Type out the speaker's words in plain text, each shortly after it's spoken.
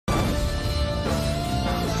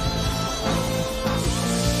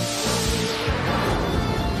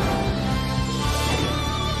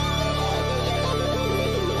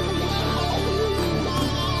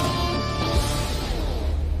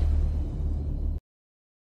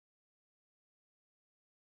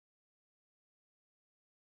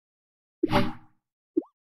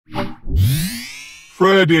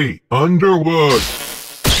Freddy, Underwood.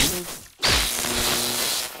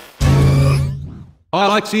 I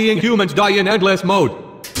like seeing humans die in endless mode.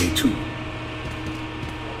 Me too.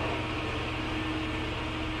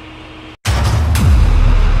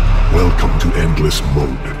 Welcome to Endless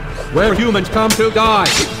Mode. Where humans come to die.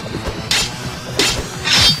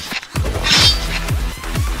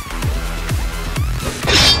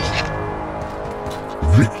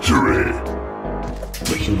 Victory!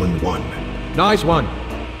 The human won. Nice one.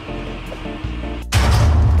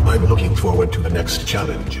 I'm looking forward to the next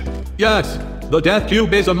challenge. Yes, the Death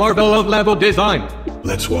Cube is a marvel of level design.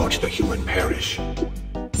 Let's watch the human perish.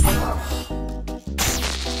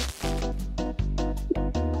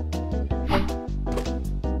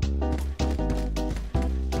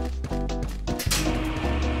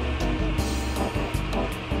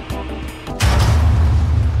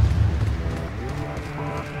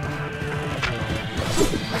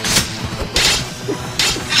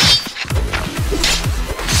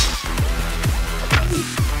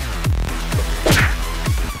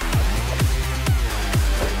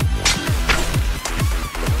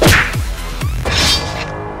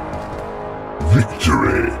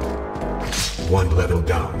 Victory! One level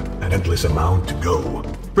down, an endless amount to go.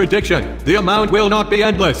 Prediction, the amount will not be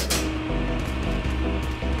endless.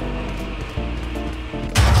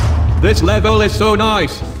 This level is so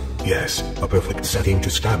nice. Yes, a perfect setting to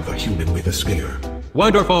stab the human with a spear.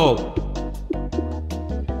 Wonderful.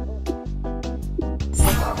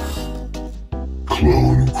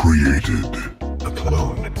 Clone created. A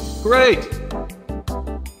clone. Great.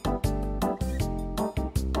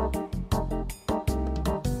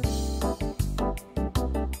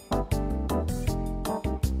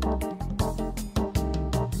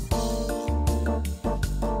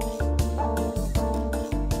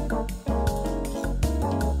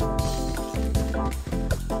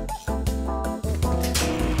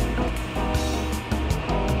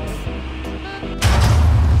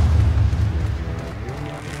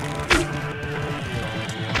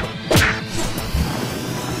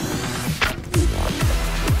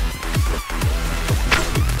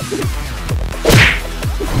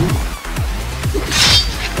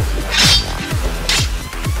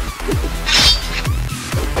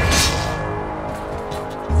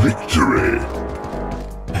 Victory!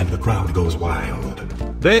 And the crowd goes wild.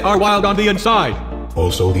 They are wild on the inside.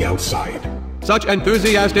 Also the outside. Such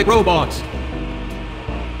enthusiastic robots.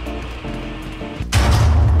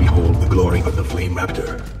 Behold the glory of the Flame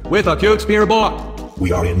Raptor. With a cute spear bot.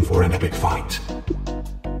 We are in for an epic fight.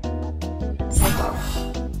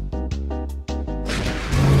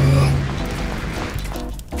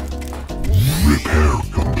 Repair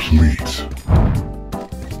complete.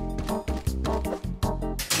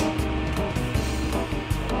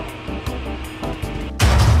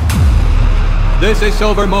 This is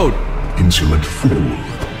silver mode. Insolent fool.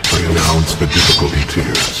 I announce the difficulty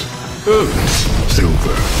tiers. Ooh.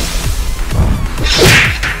 Silver.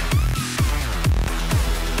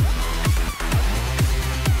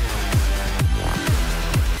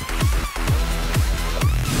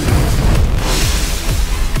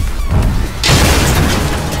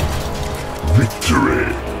 Victory.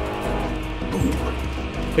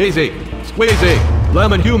 Boom. Easy. Squeezy.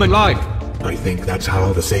 Lemon human life. I think that's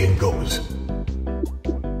how the saying goes.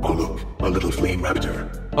 Oh look, a little Flame Raptor.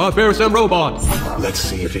 A fearsome robot. Let's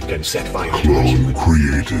see if it can set fire to a human.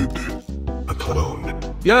 Created. A clone.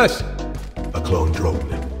 Yes. A clone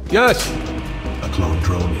drone. Yes. A clone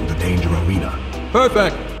drone in the danger arena.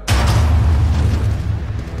 Perfect.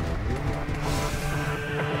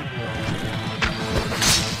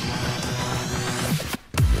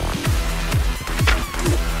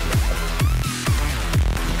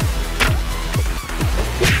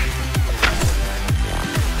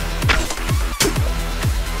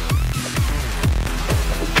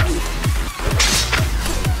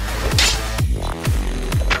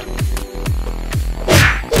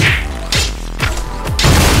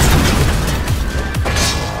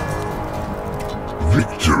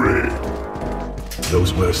 Victory!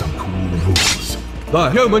 Those were some cool moves. The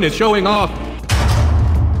human is showing off.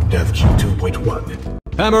 Death Q 2.1.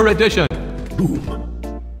 Hammer edition. Boom.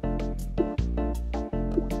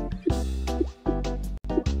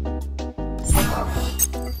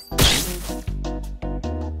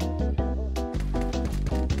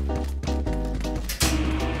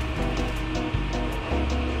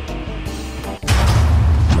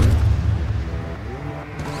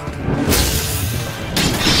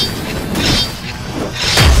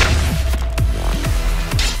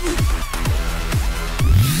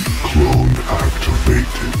 Clone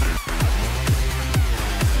activated.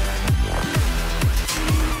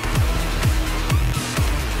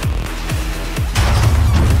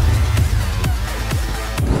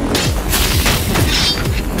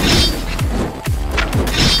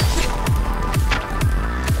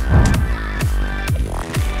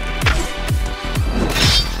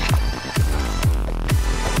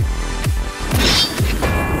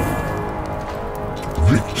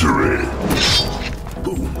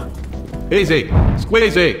 Boom. Easy.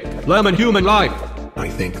 Squeezy. Lemon human life. I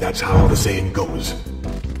think that's how the saying goes.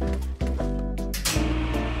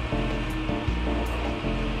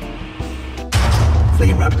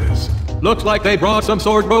 Flame raptors. Looks like they brought some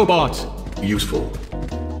sword robots. Useful.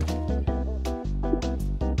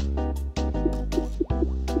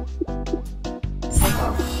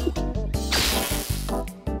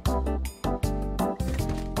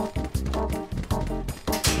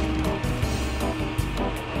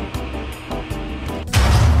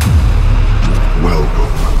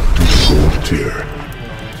 Welcome to the gold tier.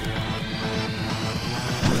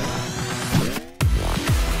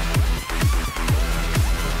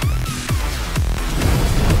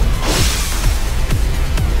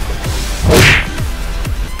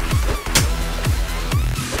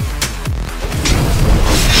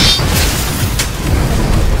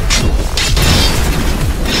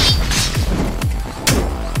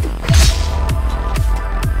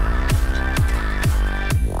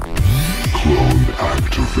 Clone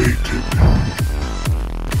activated.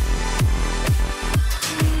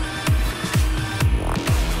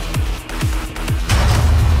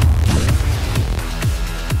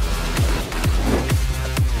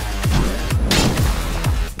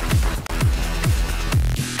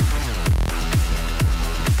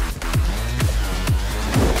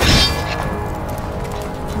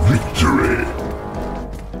 Victory!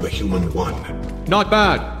 The human won. Not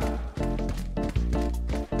bad.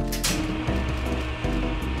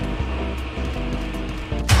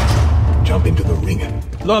 Jump into the ring.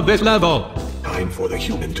 Love this level. Time for the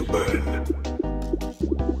human to burn.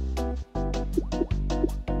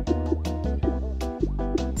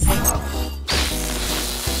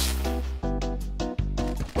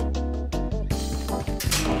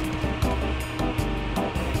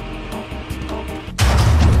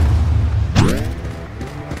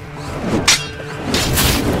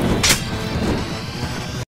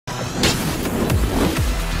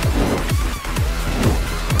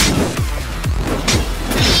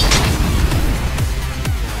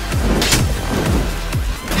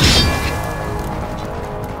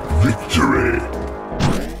 Victory!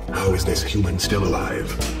 How is this human still alive?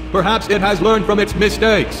 Perhaps it has learned from its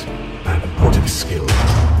mistakes. An important skill.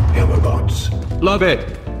 Hammerbots. Love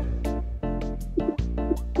it.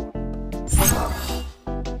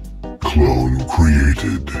 Clone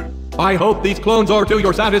created. I hope these clones are to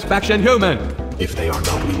your satisfaction, human. If they are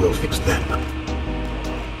not, we will fix them.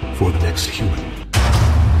 For the next human.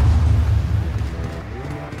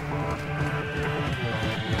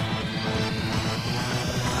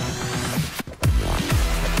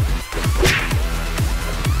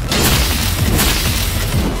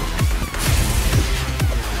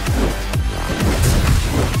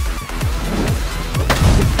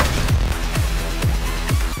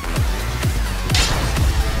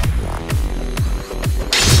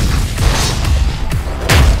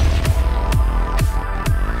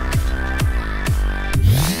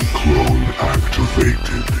 Clone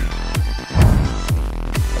activated.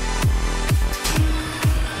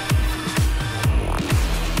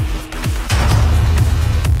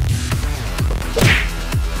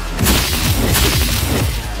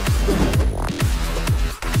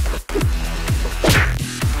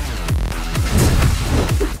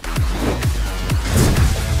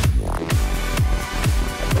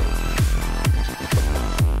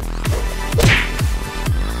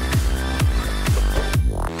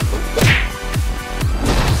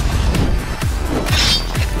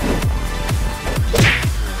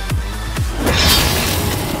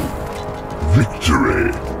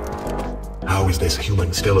 Victory! How is this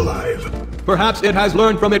human still alive? Perhaps it has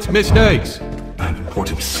learned from its mistakes. An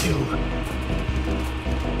important skill.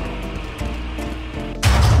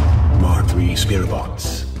 Mark III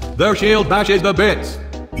Spearbots. Their shield bashes the bits.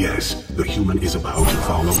 Yes, the human is about to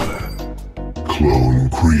fall over. Clone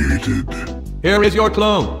created. Here is your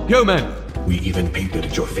clone, human. We even painted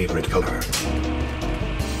it your favorite color.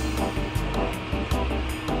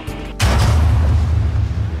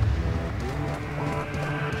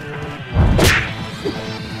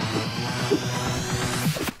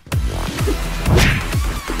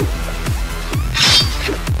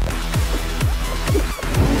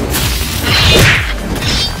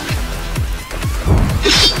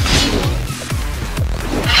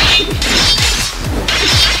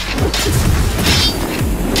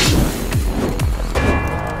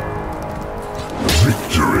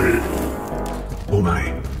 Oh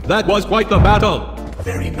my. That was quite the battle.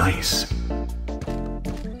 Very nice.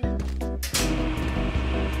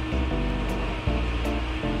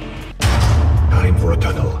 Time for a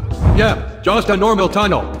tunnel. Yeah, just a normal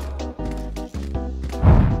tunnel.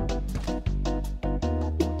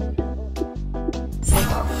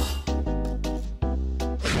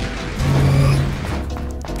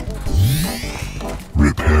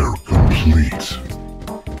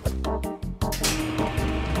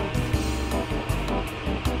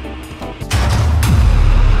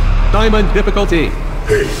 Diamond difficulty.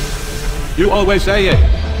 Hey, You always say it.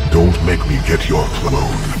 don't make me get your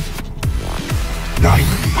clone.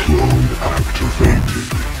 Diamond clone activated.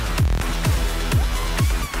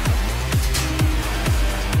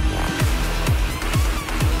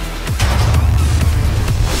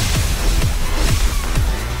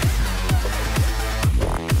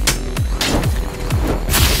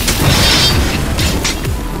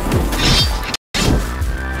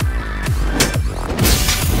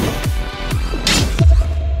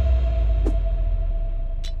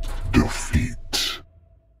 Defeat.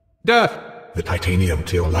 Death. The titanium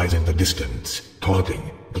tail lies in the distance,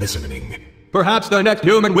 taunting, glistening. Perhaps the next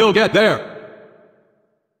human will get there.